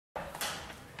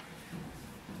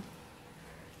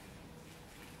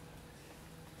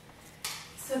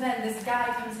So then this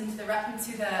guy comes into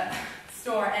the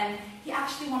store, and he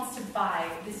actually wants to buy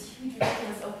this huge,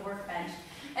 ridiculous oak workbench.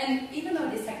 And even though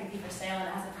it is technically for sale and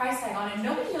it has a price tag on it,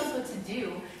 nobody knows what to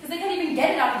do, because they can't even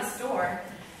get it out of the store.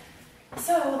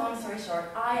 So, long story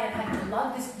short, I had to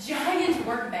lug this giant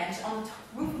workbench on the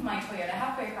roof of my Toyota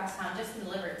halfway across town just to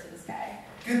deliver it to this guy.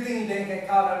 Good thing you didn't get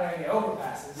caught under any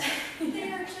overpasses.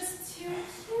 They're just too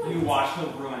cute. You watch,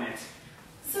 he'll ruin it.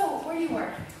 So, where do you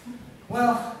work?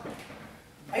 Well,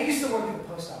 I used to work at the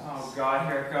post office. Oh God,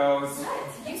 here it goes.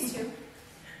 What? Used to.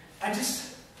 I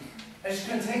just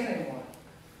couldn't take it anymore.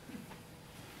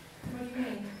 What do you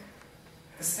mean?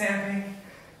 The stamping,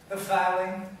 the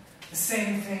filing, the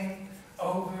same thing,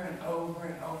 over and over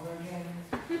and over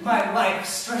again. My life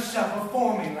stretched out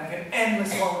before me like an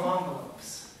endless wall of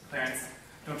envelopes. Clarence,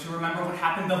 don't you remember what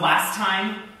happened the last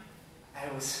time? I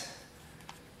was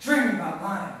dreaming about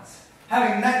lines,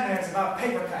 having nightmares about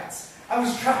paper cuts. I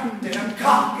was trapped in a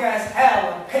cock-ass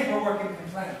hell of paperwork and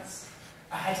complaints.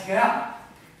 I had to get out,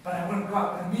 but I wouldn't go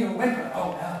out with a mere whimper.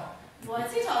 Oh no.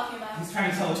 What's he talking about? He's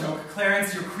trying to tell a joke.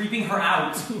 Clarence, you're creeping her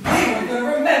out. They were going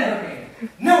to remember me.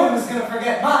 No one was going to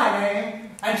forget my name.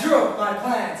 I drew up my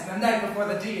plans, and the night before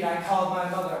the deed, I called my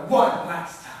mother one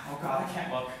last time. Oh God, I can't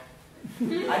look.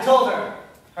 I told her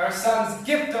her son's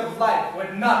gift of life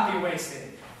would not be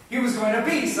wasted. He was going to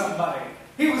be somebody.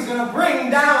 He was going to bring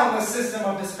down the system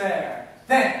of despair.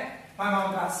 Then, my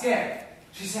mom got scared.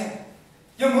 She said,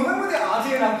 "You're moving with your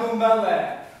auntie in Upton Bel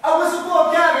Air. I was a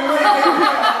poor cabin when it came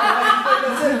here.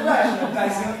 That's it, fresh and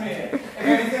dicey on me. If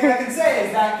anything I can say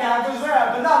is that cab was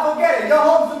rare, but not forget it, you're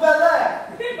home to Bel Air."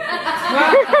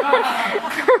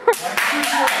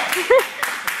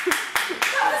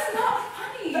 That was not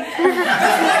funny.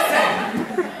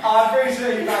 Oh, I'm pretty sure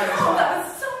you got it. No, that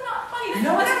was so not funny.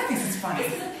 No one ever thinks it's funny.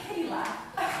 This is a pity laugh.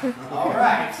 All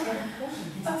right.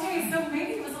 Okay, so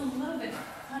maybe it was a little bit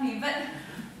funny, but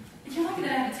you're lucky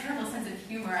that I have a terrible sense of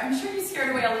humor. I'm sure you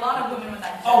scared away a lot of women with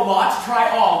that joke. A lot? Try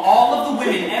all. All of the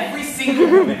women. Every single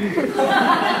woman. If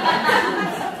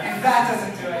that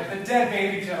doesn't do it, the dead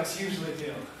baby jokes usually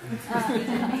do.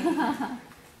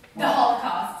 The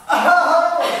Holocaust.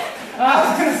 Oh! I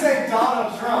was going to say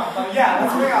Donald Trump, but yeah,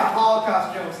 let's bring out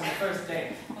Holocaust jokes on the first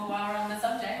date. Well, while we're on the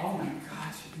subject. Oh my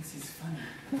God, she thinks he's funny.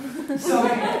 So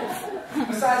anyway,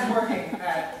 besides working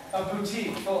at a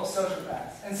boutique full of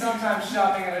sociopaths, and sometimes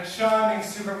shopping at a charming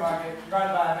supermarket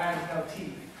run by a man with no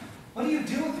teeth, what do you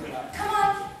do with your life? Come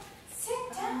on,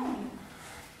 sit down.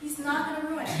 He's not going to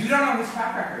ruin it. You don't know his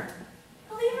track record.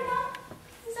 Believe it or not,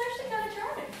 he's actually kind of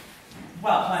charming.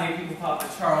 Well, plenty of people thought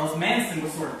that Charles Manson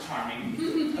was sort of charming.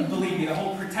 Believe me, the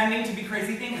whole pretending to be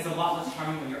crazy thing is a lot less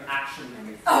charming when you're actually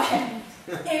crazy. Okay,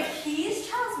 if he's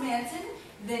Charles Manson,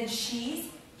 then she's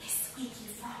his squeaky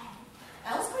friend.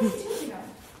 Elle's crazy too, you know.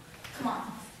 Come on,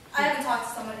 I haven't talked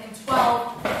to someone in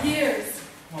 12 years.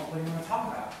 Well, what do you want to talk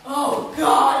about? Oh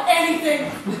God,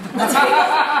 anything! The table,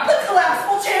 the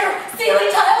collapsible chair,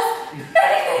 ceiling tiles,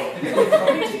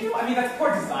 anything! I mean, that's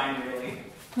poor design, really.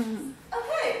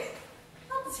 Okay,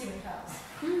 not the ceiling tiles.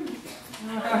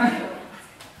 What about you?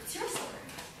 What's your story?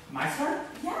 My story?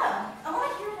 Yeah, I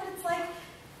want to hear what it's like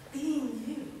being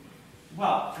you.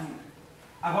 Well, I mean,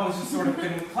 I've always just sort of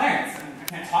been with Clarence. I mean, I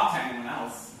can't talk to anyone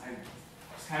else. I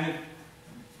just kind of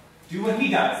do what he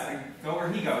does. I go where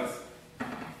he goes.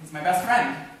 He's my best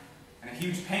friend. And a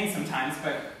huge pain sometimes,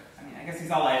 but I mean, I guess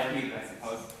he's all I ever needed, I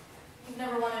suppose. You've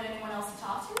never wanted anyone else to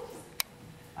talk to?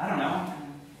 I don't know.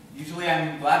 Usually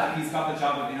I'm glad that he's got the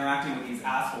job of interacting with these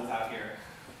assholes out here.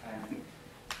 And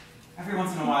every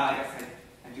once in a while, I guess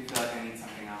I do feel like I need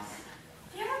something else.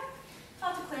 Do you ever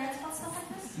talk to Clarence about stuff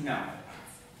like this? No.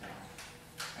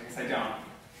 I guess I don't.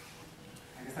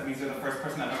 I guess that means you're the first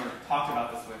person I've ever talked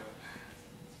about this with.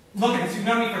 Look at this, you've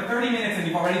known me for 30 minutes and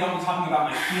you've already got me talking about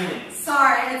my feelings.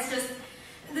 Sorry, it's just,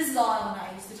 this is all Ellen and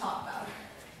I used to talk about.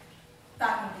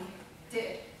 Back when we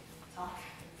did talk.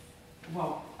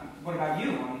 Well, what about you?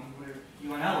 I mean, what are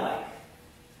you and Elle like?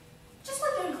 Just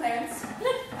like you and Clarence.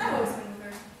 I've always been with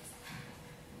her.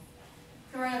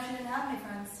 Growing up, she didn't have any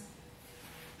friends.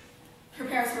 Her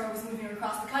parents were always moving her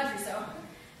across the country, so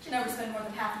she never spent more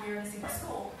than half a year in a single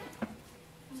school. It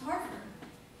was hard for her.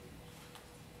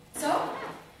 So,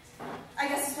 I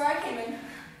guess that's where I came in.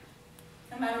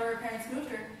 No matter where her parents moved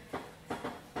her,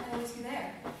 I'd always be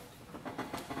there.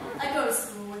 I'd go to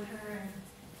school with her and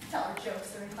tell her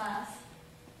jokes during class.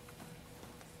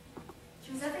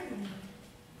 She was everything to me.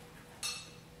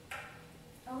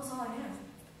 That was all I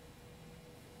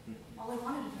knew. All I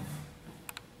wanted to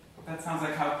know. That sounds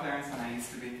like how Clarence and I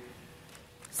used to be.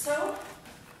 So,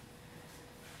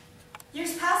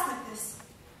 years passed like this.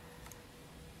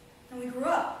 And we grew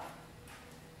up.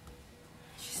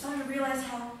 She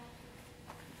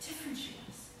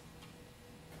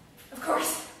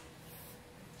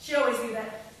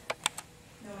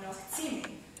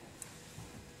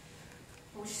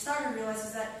what she started to realize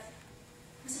is that it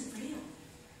wasn't real.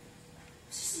 It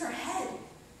was just in her head.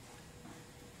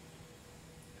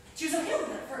 She was okay with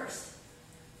it at first.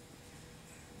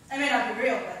 It may not be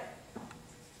real, but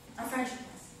our friendship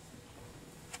was.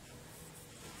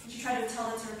 And she tried to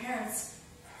tell it to her parents.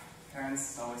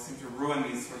 Parents always seem to ruin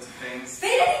these sorts of things. They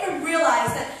didn't even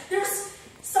realize that there was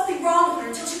something wrong with her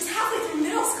until she was halfway through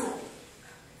middle school.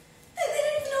 They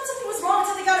didn't even know something was wrong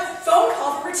until they got a phone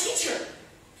call from her teacher.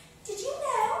 Did you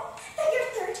know that your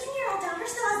 13-year-old daughter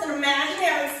still has an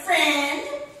imaginary friend?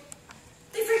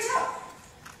 They freaked out.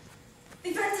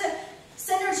 They threatened to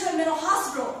send her to a mental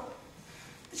hospital.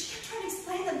 But she kept trying to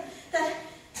explain them that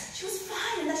she was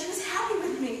fine and that she was happy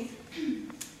with me.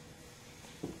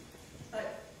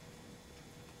 But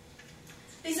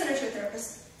they sent her to a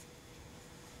therapist.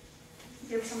 They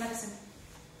gave her some medicine.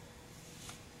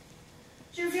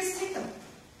 She refused to take them.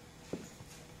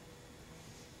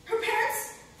 Her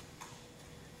parents,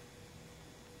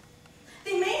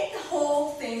 they made the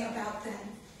whole thing about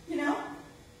them, you know?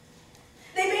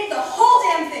 They made the whole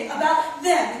damn thing about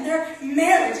them and their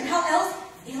marriage and how else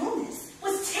illness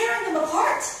was tearing them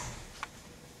apart.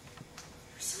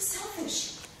 They're so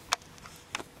selfish.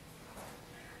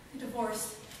 They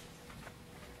divorced.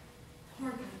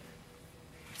 Horribly.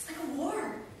 It's like a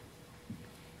war.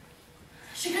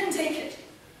 She couldn't take it.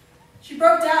 She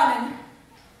broke down and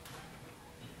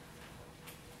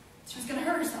she was going to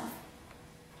hurt herself.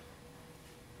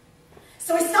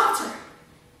 So I stopped her.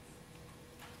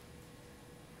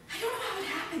 I don't know how it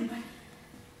happened, but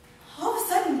all of a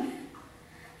sudden,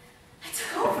 I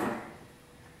took over.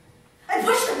 I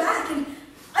pushed her back, and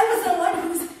I was the one who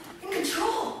was in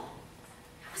control.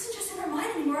 I wasn't just in her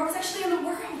mind anymore, I was actually in the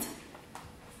world.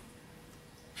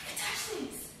 I could touch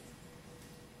things.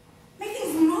 Make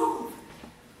things move.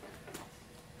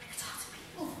 I could talk to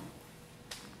people.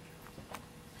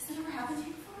 Has that ever happened to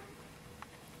you before?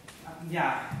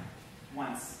 Yeah,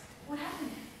 once. What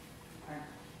happened?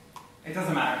 It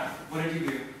doesn't matter. What did you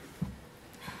do?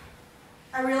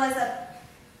 I realized that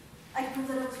I could prove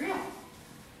that it was real.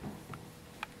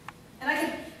 And I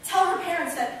could tell her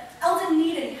parents that Elle didn't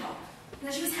need any help, and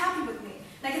that she was happy with me.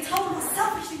 And I could tell them how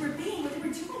selfish they were being, what they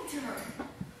were doing to her.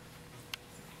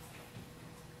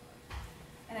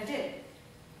 And I did.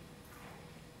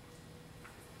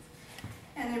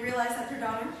 And they realized that their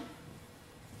daughter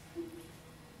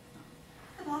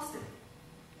had lost it.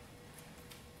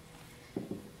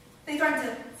 They threatened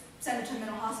to send her to a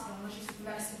mental hospital unless she took the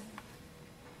medicine.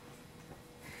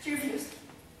 She refused.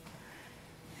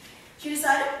 She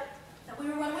decided that we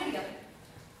would run away together.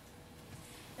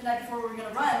 The night before we were going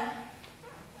to run,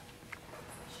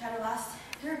 she had her last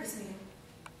therapist meeting.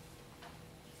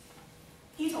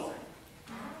 He told her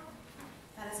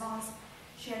that as long as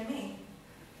she had me,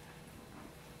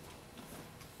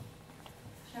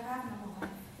 she never had a normal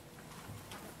life.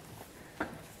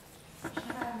 She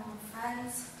never had normal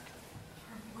friends.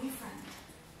 Boyfriend.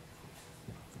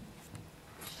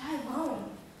 She died alone.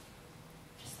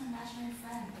 Just an imaginary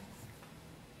friend.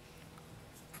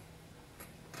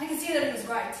 I could see that he was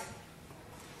right.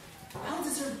 Elle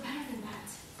deserved better than that.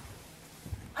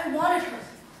 I wanted her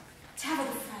to have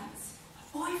other friends, a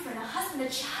boyfriend, a husband, a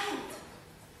child.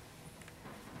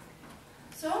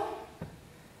 So,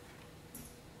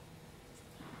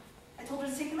 I told her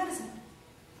to take the medicine.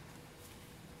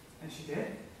 And she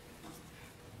did?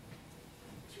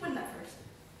 Wouldn't at first.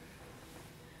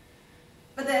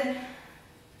 But then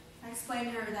I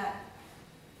explained to her that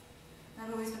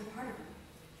I've always been a part of her.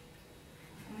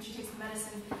 And when she takes the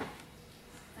medicine,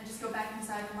 I just go back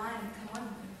inside her mind and become one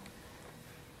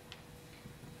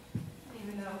with her. And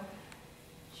even though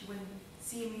she wouldn't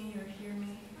see me or hear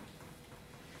me,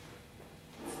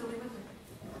 I'd still be with her.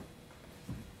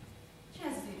 She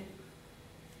hesitated.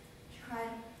 She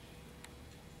cried.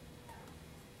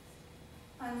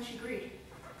 Finally, she agreed.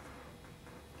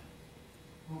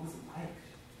 What was it like?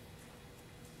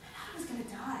 I thought I was going to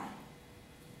die.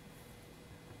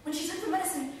 When she took the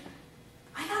medicine,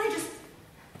 I thought I'd just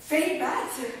fade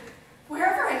back to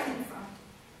wherever I came from.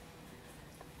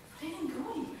 But I didn't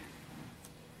go anywhere.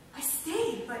 I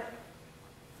stayed, but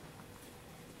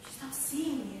she stopped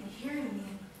seeing me and hearing me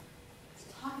and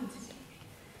talking to me.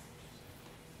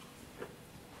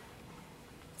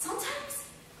 Sometimes,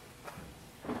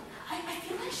 I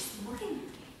feel like she's looking at me.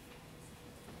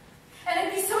 And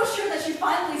I'd be so sure that she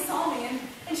finally saw me,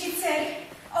 and she'd say,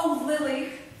 "Oh,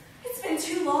 Lily, it's been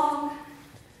too long."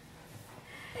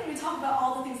 And we'd talk about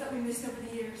all the things that we missed over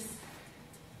the years.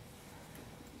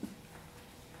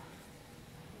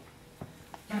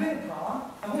 You been to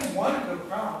prom? I always wanted to go to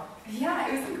prom. Yeah,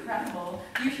 it was incredible.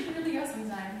 You should really go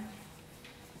sometime.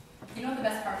 You know what the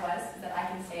best part was? Is that I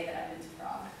can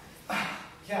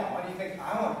Yeah, why do you think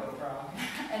I want to go to prom?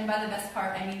 And by the best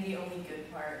part, I mean the only good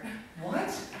part.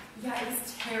 What? Yeah, it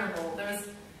was terrible. There was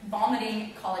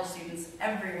vomiting college students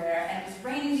everywhere, and it was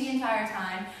raining the entire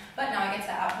time, but now I get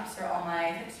to out-hipster all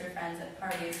my hipster friends at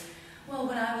parties. Well,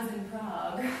 when I was in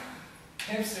Prague...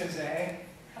 Hipsters, eh?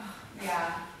 Oh,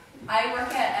 yeah. I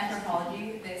work at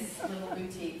Anthropology, this little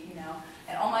boutique, you know,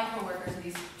 and all my coworkers are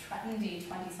these trendy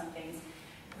 20-somethings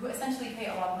who essentially pay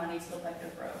a lot of money to look like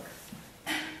they're broke.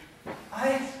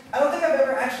 I don't think I've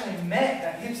ever actually met a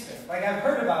hipster. Like, I've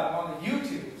heard about them on the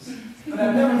YouTubes, but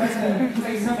I've never met them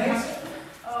face-to-face.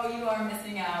 Oh, you are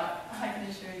missing out, I can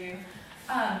assure you.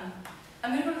 I'm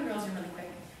going to go to the girls' room really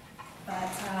quick, but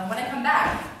when I come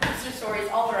back, hipster stories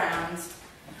all around.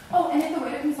 Oh, and if the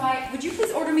waiter comes by, would you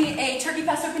please order me a turkey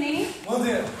pesto panini? Will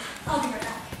do. I'll be right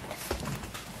back.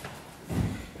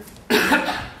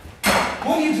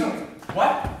 What are you doing?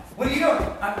 What? What are you doing?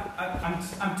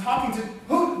 I'm talking to...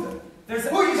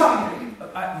 Who are you talking to?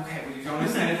 Okay, well, you don't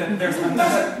understand it, that there's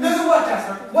another... There's a what,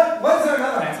 Jasper? What's there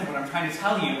another? That's what I'm trying to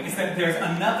tell you, is that there's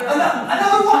another...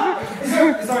 Another what? Is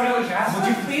there another Jasper? Would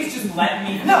you please just let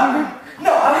me... No,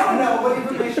 I want to know what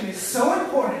information is so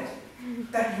important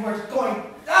that you are going...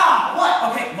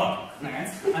 What? Okay, look,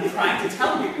 Clarence, I'm trying to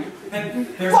tell you that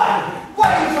there's... What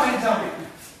are you trying to tell me?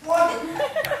 What?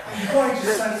 Are you going to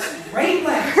such great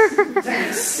lengths to have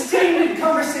extended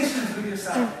conversations with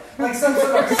yourself, like some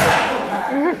sort of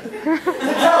psychopath,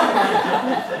 to tell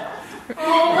me? Oh,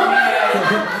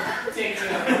 take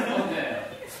it up.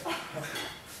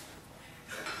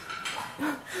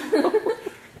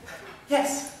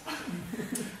 Yes.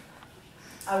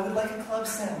 I would like a club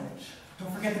sandwich.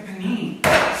 Don't forget the panini.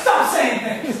 Stop saying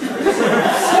things!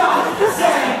 Stop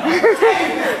saying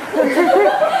anything!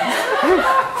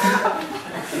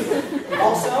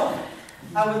 Also,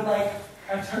 I would like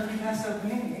a turkey pesto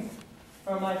panini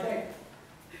for my date.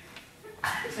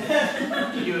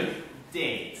 You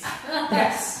date.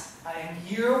 Yes, I am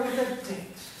here with a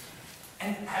date.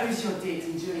 And how is your date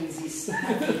enjoying this?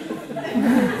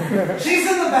 She's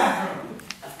in the bathroom.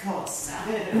 Of course.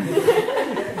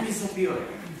 Please don't be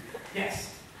worried.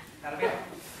 Yes, that'll be all.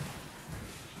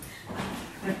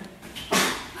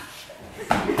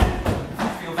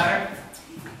 Feel better?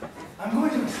 I'm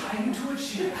going to tie you to a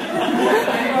chair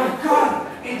and a gun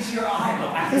into your eye.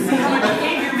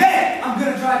 Then I'm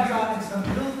going to drive you out into the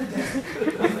middle of the desert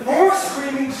with 4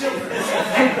 screaming children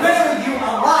and bury you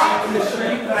alive in the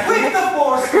tree with the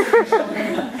 4 screaming children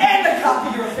and a copy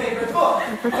of your favorite book.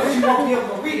 But you won't be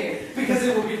able to read it because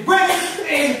it will be written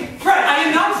in French. I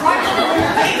am not trying to ruin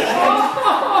your date.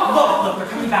 Look, they're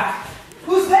coming back.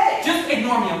 Who's they? Just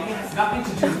ignore me, okay? It has nothing to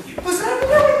do with you. Who's going to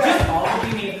be doing that? Just all will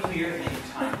be made clear in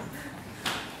time.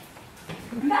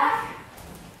 I'm back.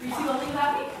 Were you too lonely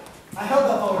without me? I held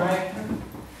up all right.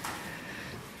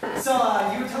 So,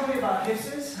 you were telling me about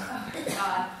hipsters? Oh,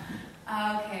 God.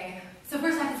 Okay. So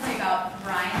first I have to tell you about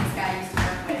Brian, this guy I used to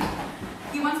work with.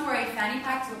 He once wore a fanny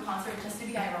pack to a concert just to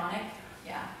be ironic.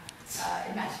 Yeah.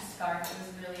 It matched his scarf. It was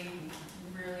really,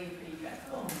 really pretty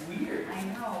dreadful. Oh, weird. I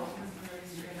know. It was really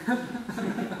strange.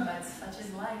 But such is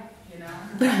life, you know?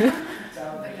 So,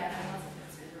 But yeah, there was